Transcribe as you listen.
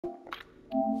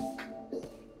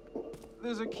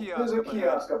There's a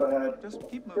kiosk up ahead. Just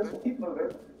keep moving.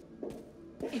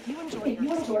 If you enjoy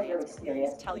your experience,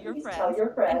 please tell your friends,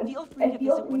 and feel free to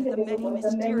visit one of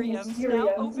the many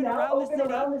Mysteriums now open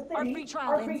around the city.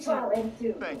 Our free trial ends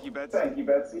soon. Thank you,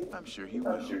 Betsy. I'm sure he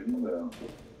will.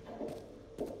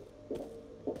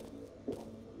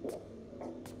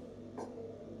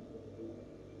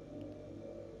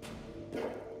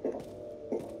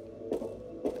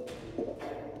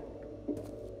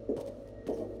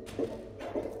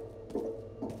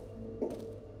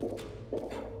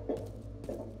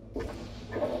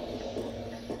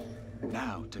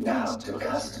 Now to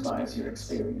customize your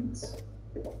experience.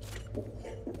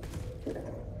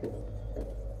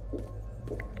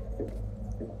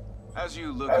 As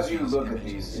you look at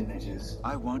these images,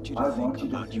 I want you to think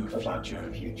about your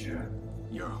future,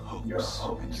 your hopes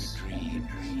and your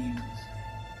dreams.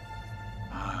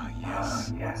 Ah,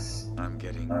 yes. I'm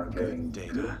getting good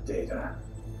data.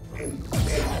 And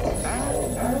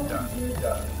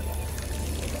done.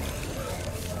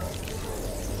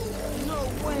 No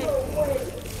way!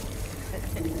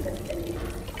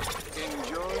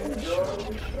 Enjoy the show.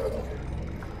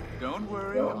 Don't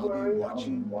worry, I'll be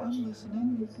watching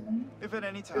and listening. If at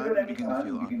any time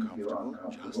you begin to feel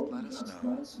uncomfortable, just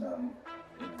let us know.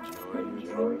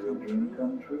 Enjoy your dream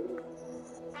come true.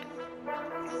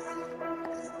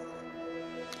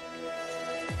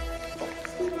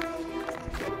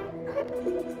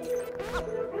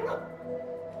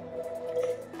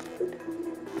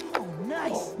 Oh,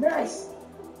 nice!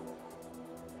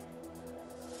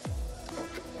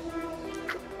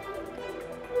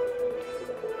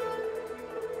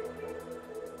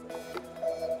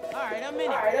 Alright, I'm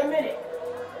in it.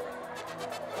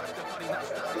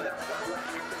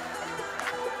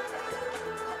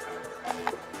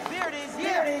 There it is,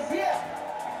 yeah!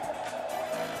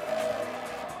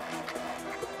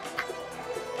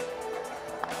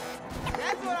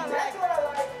 That's what I like!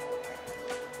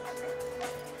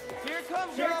 Here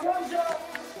comes y'all!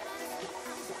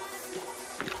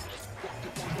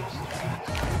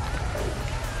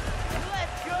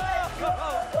 Let's go!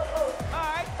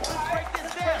 Alright, let's break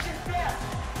this down.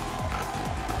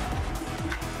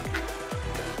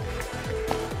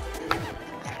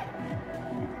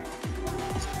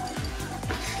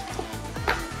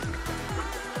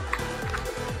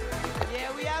 Yeah,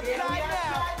 we outside now.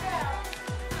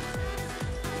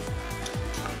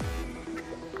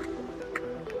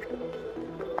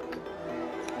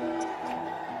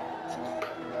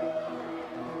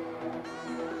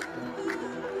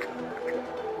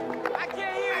 I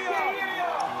can't hear y'all.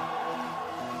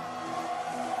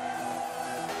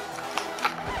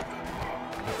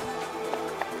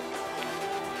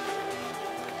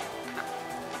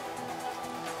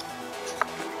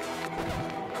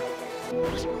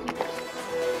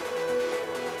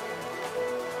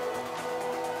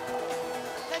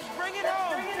 Let's bring it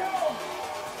home.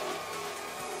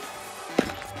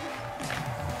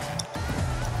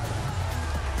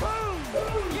 Boom!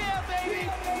 Yeah, baby!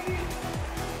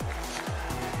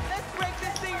 Let's break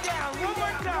this thing down one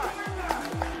more time.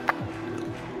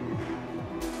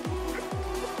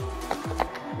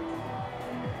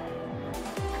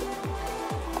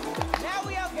 Now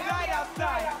we outside.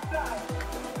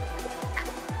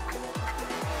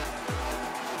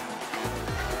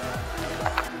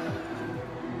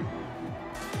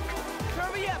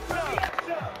 Turn me up, son.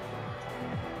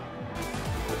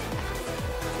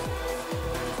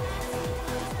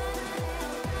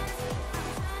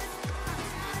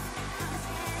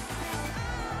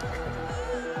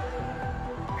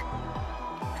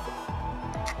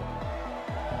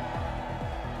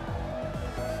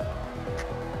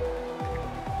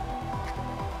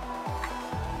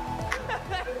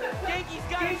 Yankees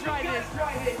gotta try this.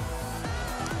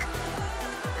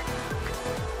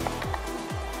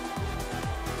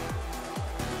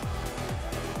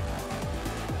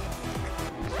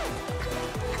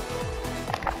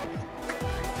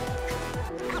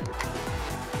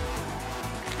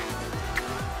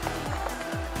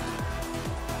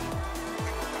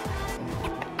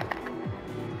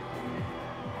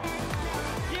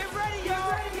 Get ready,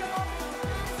 y'all!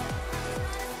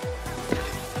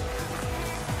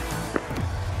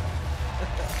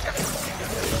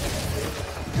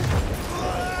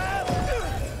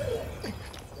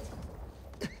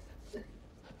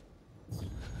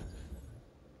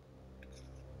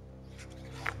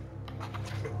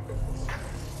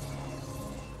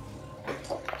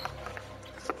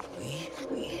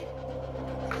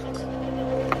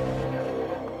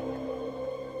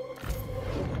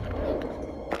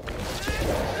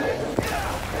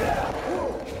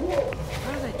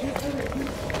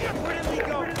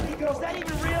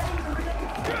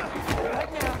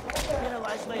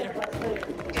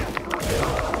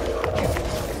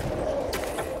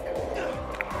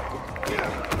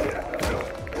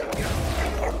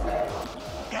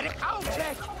 I'll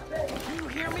check. You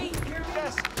hear me?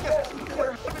 Yes,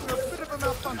 we're having a bit of a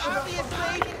malfunction.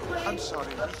 Obviously. I'm sorry,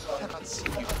 we cannot see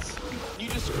you. Can you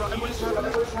describe what is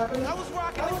happening? I was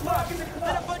rocking the club.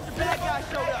 Then a bunch of bad guys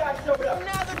showed up.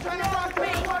 Now they're trying to rock me.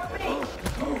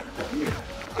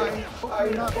 I hope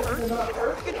you're not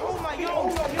hurt. I can hold my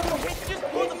own. Can't you just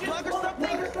pull the plug or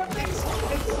something?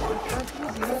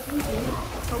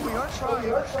 But we are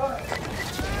trying.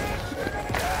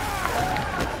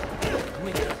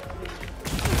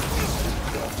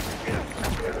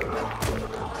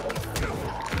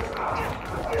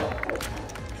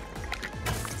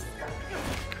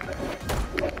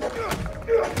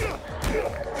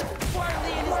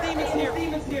 Quietly and his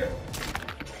demons here.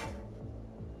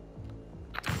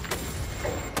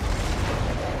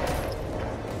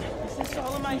 Is this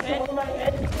all in my head?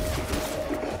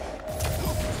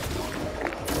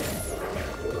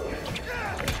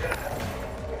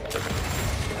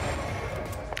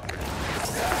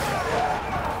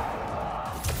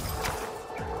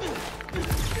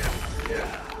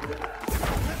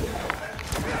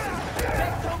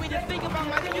 Jack told me to think about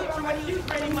my future when he was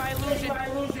spreading my illusion.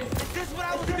 Is this what I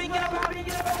was thinking about?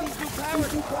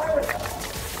 These new powers.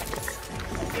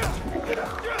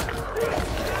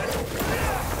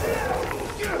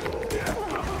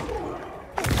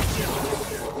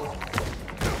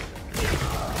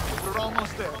 We're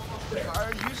almost there.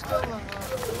 Are you still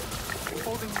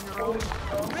holding your own?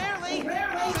 Barely.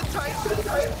 Sit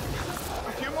tight.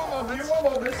 A few more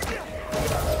moments.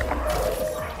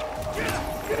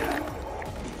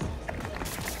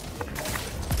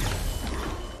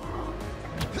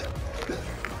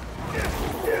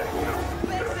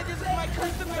 Lex said this is my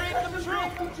custom dream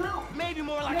come true. Maybe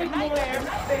more like a nightmare.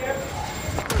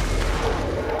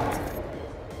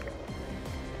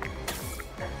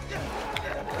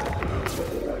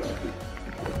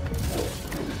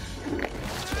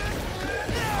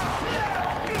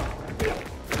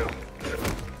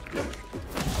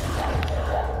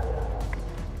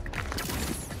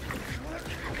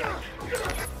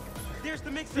 There's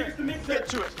the mixer. Get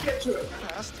to it.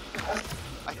 Fast.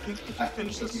 I think if you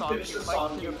finish the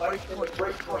song, you might get a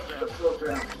break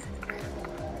program.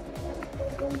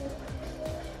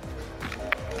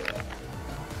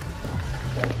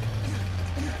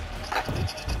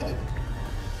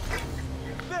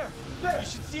 There. You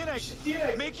should see an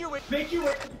exit. Make your way.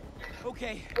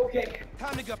 Okay.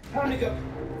 Time to go.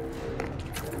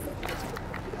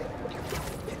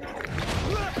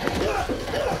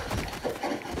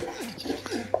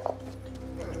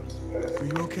 Are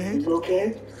you okay?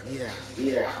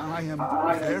 Yeah. I am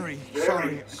very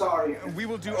sorry. We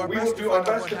will do our best to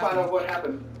find out what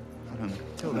happened.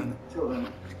 Till then.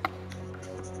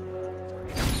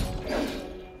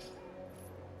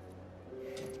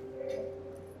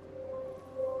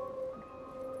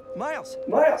 Miles.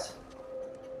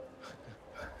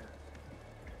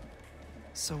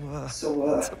 So, what's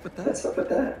up with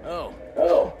that? Oh.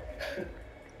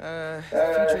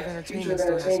 Future Entertainment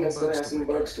still has some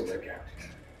bugs to work out.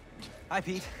 Hi,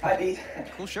 Pete.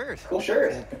 Cool shirt.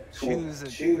 Shoes.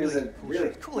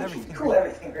 Really cool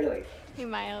everything. Really. Hey,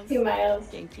 Miles.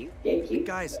 Thank you.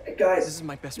 Guys, this is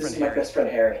my best friend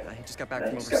Harry. He just got back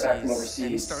from overseas,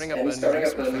 and he's starting up a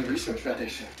new research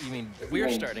foundation. You mean we're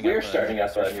starting up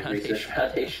a new research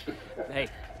foundation? Hey,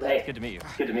 good to meet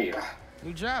you.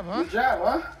 New job,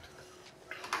 huh?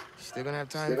 Still gonna have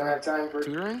time for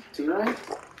tutoring?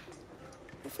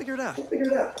 We'll figure it out.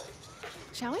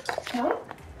 Shall we?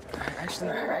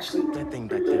 Actually, that thing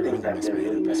back there really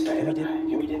messed my head up.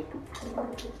 Can we did?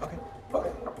 Okay.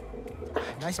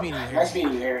 Nice meeting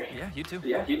you, Harry. Yeah, you too.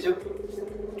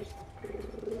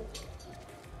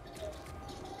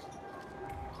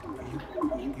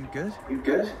 You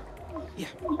good?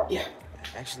 Yeah.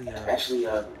 Actually,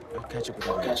 I'll catch up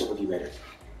with you later.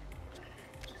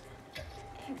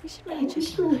 Hey, we should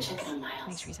really check on Miles.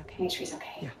 Make sure he's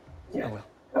okay. Yeah. I will.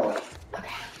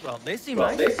 Okay. Well, they seem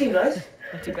nice.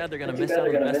 Not too bad they're gonna miss out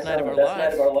on the best night of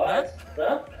our lives.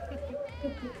 Huh?